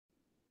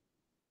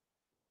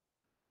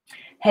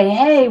Hey,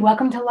 hey,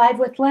 welcome to Live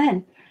with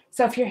Lynn.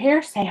 So if you're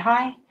here, say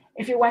hi.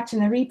 If you're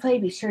watching the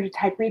replay, be sure to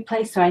type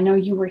replay so I know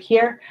you were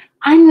here.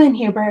 I'm Lynn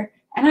Huber,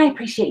 and I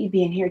appreciate you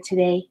being here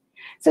today.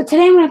 So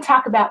today I'm going to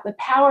talk about the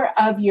power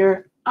of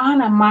your on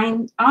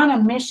a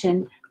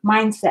mission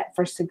mindset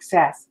for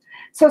success.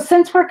 So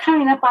since we're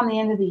coming up on the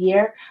end of the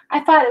year, I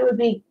thought it would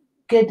be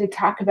good to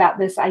talk about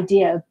this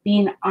idea of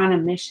being on a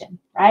mission,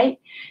 right?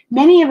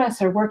 Many of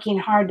us are working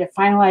hard to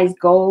finalize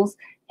goals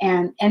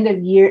and end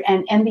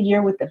the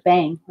year with a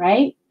bang,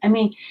 right? I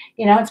mean,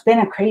 it's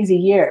been a crazy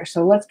year,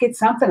 so let's get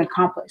something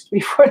accomplished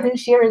before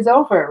this year is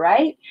over,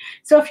 right?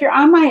 So if you're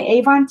on my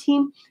Avon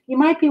team, you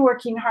might be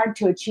working hard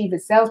to achieve a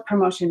sales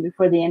promotion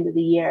before the end of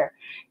the year.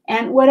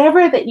 And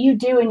whatever that you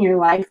do in your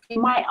life,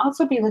 you might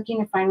also be looking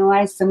to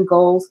finalize some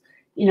goals,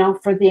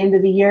 for the end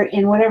of the year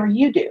in whatever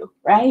you do,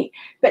 right?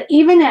 But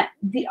even at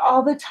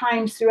all the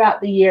times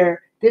throughout the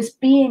year, this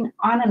being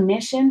on a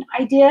mission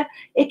idea,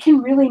 it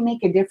can really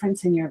make a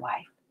difference in your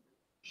life.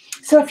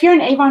 So if you're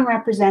an Avon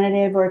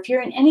representative, or if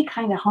you're in any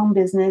kind of home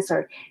business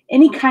or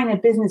any kind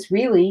of business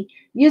really,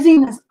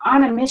 using this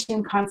on a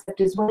mission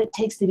concept is what it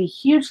takes to be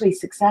hugely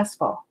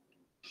successful.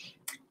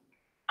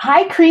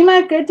 Hi,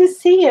 Krima, good to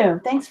see you.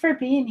 Thanks for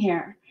being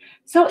here.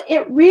 So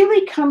it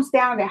really comes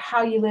down to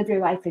how you live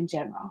your life in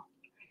general.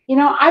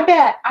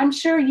 I'm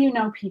sure you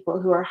know people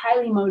who are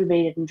highly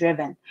motivated and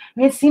driven. I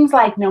mean, it seems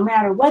like no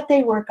matter what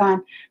they work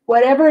on,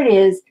 whatever it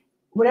is,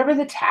 whatever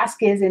the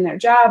task is in their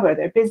job or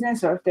their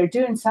business, or if they're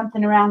doing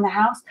something around the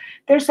house,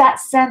 there's that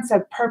sense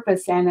of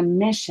purpose and a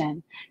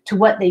mission to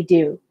what they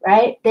do,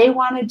 right? They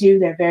want to do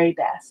their very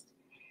best.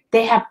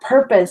 They have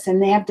purpose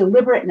and they have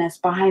deliberateness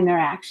behind their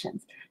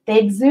actions. They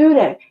exude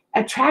an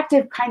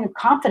attractive kind of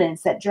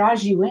confidence that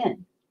draws you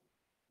in.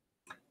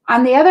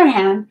 On the other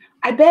hand,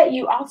 I bet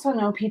you also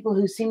know people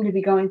who seem to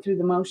be going through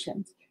the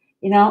motions,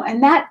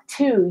 and that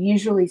too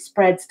usually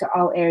spreads to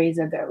all areas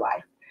of their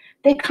life.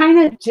 They kind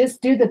of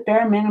just do the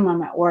bare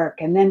minimum at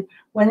work, and then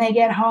when they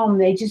get home,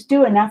 they just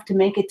do enough to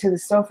make it to the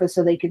sofa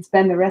so they can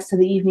spend the rest of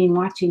the evening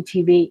watching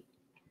TV.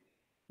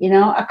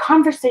 A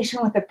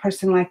conversation with a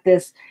person like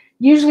this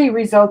usually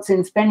results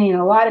in spending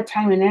a lot of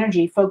time and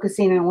energy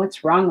focusing on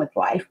what's wrong with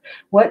life,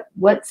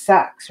 what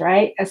sucks,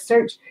 right?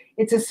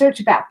 It's a search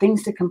about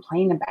things to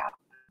complain about.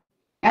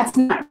 That's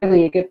not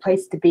really a good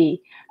place to be.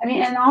 I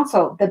mean, and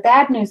also the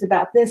bad news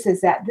about this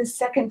is that this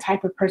second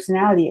type of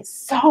personality is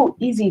so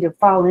easy to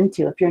fall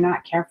into if you're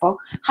not careful.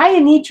 Hi,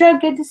 Anitra,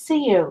 good to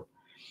see you.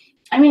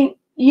 I mean,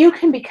 you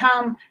can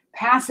become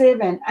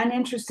passive and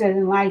uninterested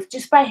in life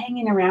just by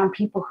hanging around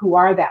people who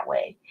are that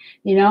way.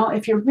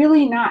 If you're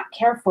really not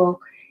careful,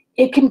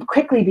 it can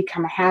quickly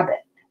become a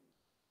habit.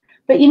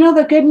 But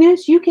the good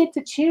news, you get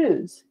to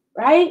choose,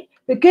 right?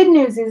 The good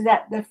news is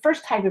that the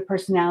first type of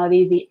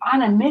personality, the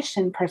on a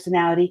mission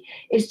personality,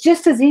 is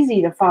just as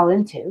easy to fall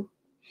into.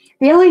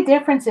 The only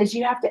difference is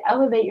you have to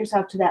elevate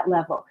yourself to that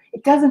level.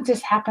 It doesn't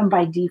just happen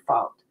by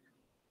default.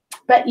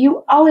 But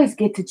you always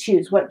get to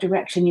choose what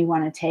direction you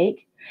want to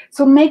take.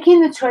 So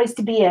making the choice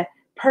to be a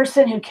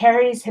person who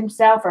carries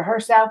himself or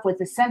herself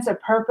with a sense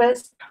of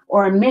purpose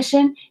or a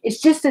mission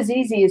is just as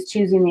easy as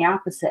choosing the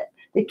opposite.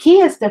 The key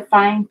is to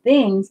find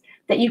things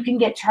that you can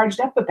get charged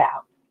up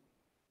about.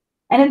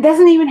 And it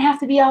doesn't even have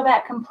to be all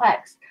that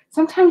complex.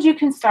 Sometimes you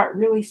can start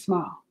really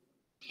small.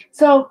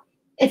 So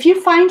if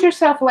you find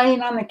yourself laying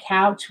on the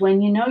couch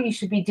when you know you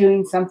should be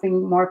doing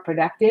something more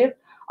productive,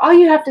 all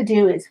you have to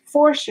do is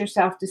force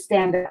yourself to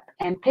stand up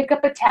and pick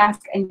up a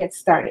task and get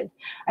started.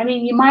 I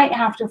mean, you might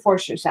have to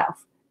force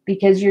yourself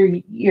because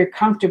you're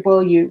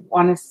comfortable, you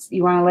want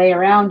to lay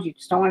around, you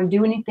just don't want to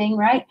do anything,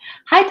 right?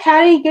 Hi,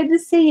 Patty, good to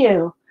see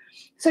you.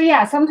 So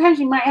yeah,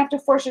 sometimes you might have to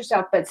force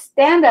yourself, but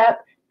stand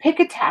up, pick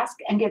a task,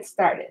 and get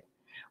started.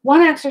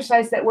 One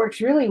exercise that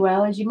works really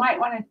well is you might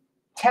want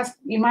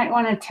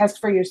to test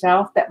for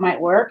yourself that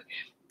might work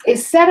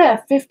is set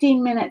a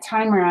 15-minute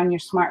timer on your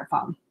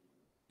smartphone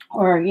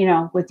or,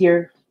 with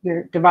your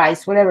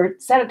device, whatever,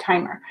 set a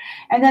timer.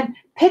 And then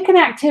pick an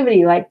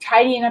activity like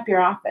tidying up your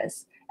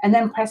office and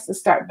then press the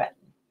start button.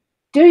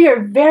 Do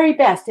your very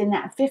best in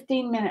that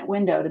 15-minute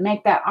window to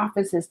make that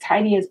office as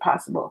tidy as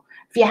possible.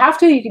 If you have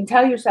to, you can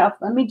tell yourself,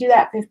 let me do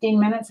that 15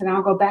 minutes and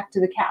I'll go back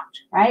to the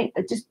couch, right?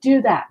 But just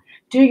do that.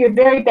 Do your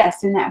very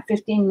best in that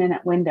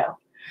 15-minute window.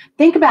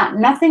 Think about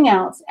nothing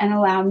else and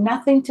allow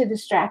nothing to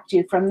distract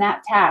you from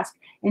that task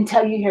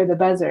until you hear the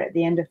buzzer at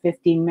the end of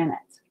 15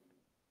 minutes.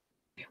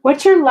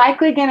 What you're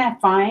likely going to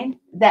find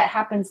that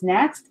happens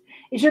next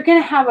is you're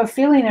going to have a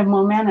feeling of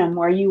momentum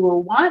where you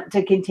will want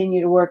to continue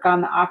to work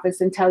on the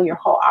office until your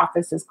whole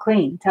office is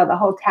clean, until the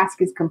whole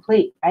task is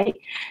complete, right?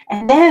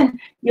 And then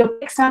you'll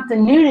pick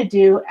something new to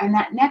do, and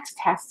that next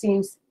task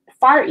seems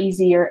far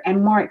easier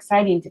and more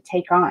exciting to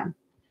take on.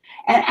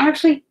 And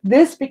actually,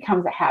 this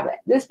becomes a habit.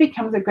 This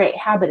becomes a great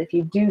habit if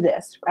you do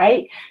this,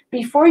 right?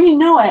 Before you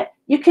know it,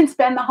 you can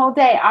spend the whole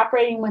day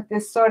operating with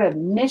this sort of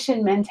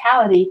mission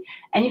mentality,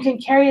 and you can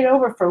carry it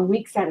over for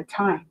weeks at a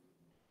time.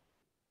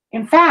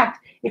 In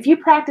fact, if you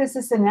practice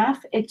this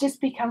enough, it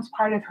just becomes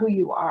part of who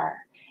you are,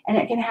 and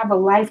it can have a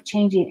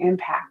life-changing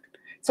impact.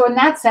 So in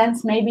that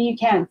sense, maybe you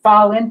can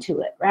fall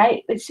into it,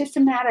 right? It's just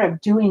a matter of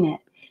doing it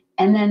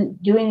and then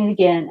doing it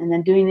again and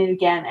then doing it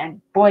again.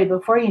 And boy,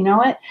 before you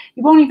know it,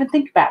 you won't even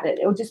think about it.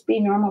 It will just be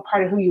a normal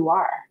part of who you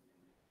are,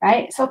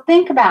 right? So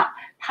think about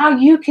how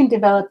you can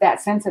develop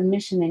that sense of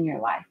mission in your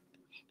life,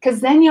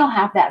 because then you'll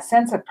have that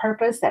sense of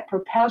purpose that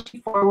propels you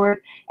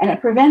forward, and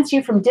it prevents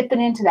you from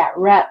dipping into that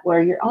rut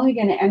where you're only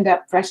going to end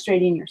up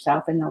frustrating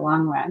yourself in the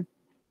long run.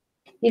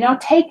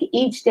 Take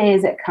each day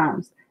as it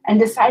comes and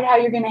decide how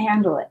you're going to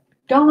handle it.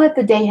 Don't let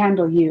the day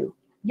handle you.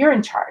 You're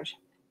in charge.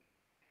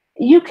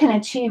 You can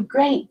achieve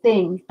great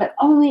things, but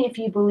only if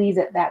you believe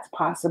that that's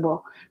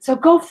possible. So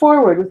go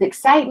forward with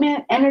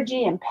excitement,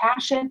 energy, and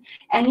passion,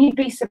 and you'd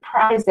be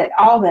surprised at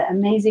all the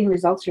amazing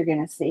results you're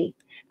going to see.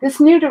 This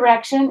new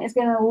direction is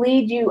going to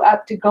lead you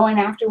up to going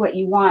after what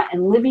you want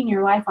and living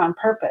your life on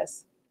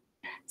purpose.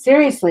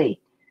 Seriously,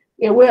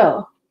 it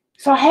will.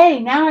 So hey,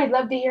 now I'd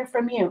love to hear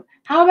from you.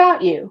 How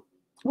about you?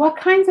 What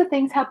kinds of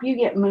things help you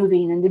get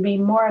moving and to be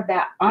more of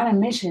that on a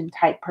mission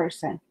type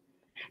person?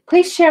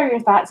 Please share your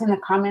thoughts in the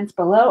comments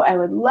below. I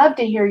would love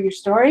to hear your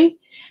story.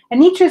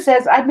 Anitra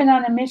says, I've been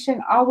on a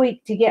mission all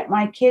week to get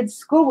my kids'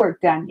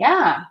 schoolwork done.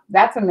 Yeah,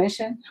 that's a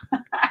mission.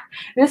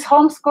 This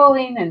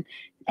homeschooling and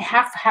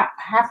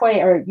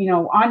halfway or,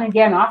 on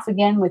again, off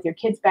again with your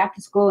kids back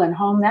to school and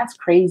home, that's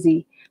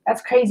crazy.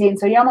 That's crazy. And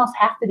so you almost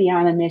have to be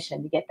on a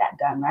mission to get that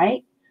done,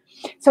 right?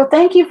 So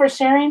thank you for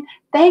sharing.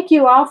 Thank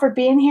you all for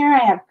being here.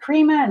 I have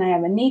Karima and I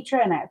have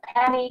Anitra and I have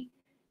Patty.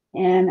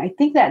 And I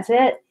think that's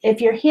it.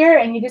 If you're here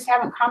and you just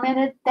haven't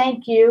commented,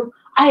 thank you.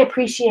 I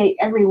appreciate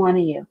every one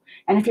of you.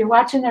 And if you're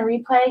watching the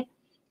replay,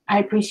 I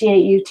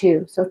appreciate you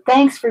too. So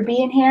thanks for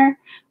being here.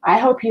 I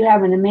hope you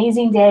have an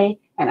amazing day,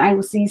 and I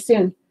will see you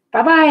soon.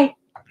 Bye-bye.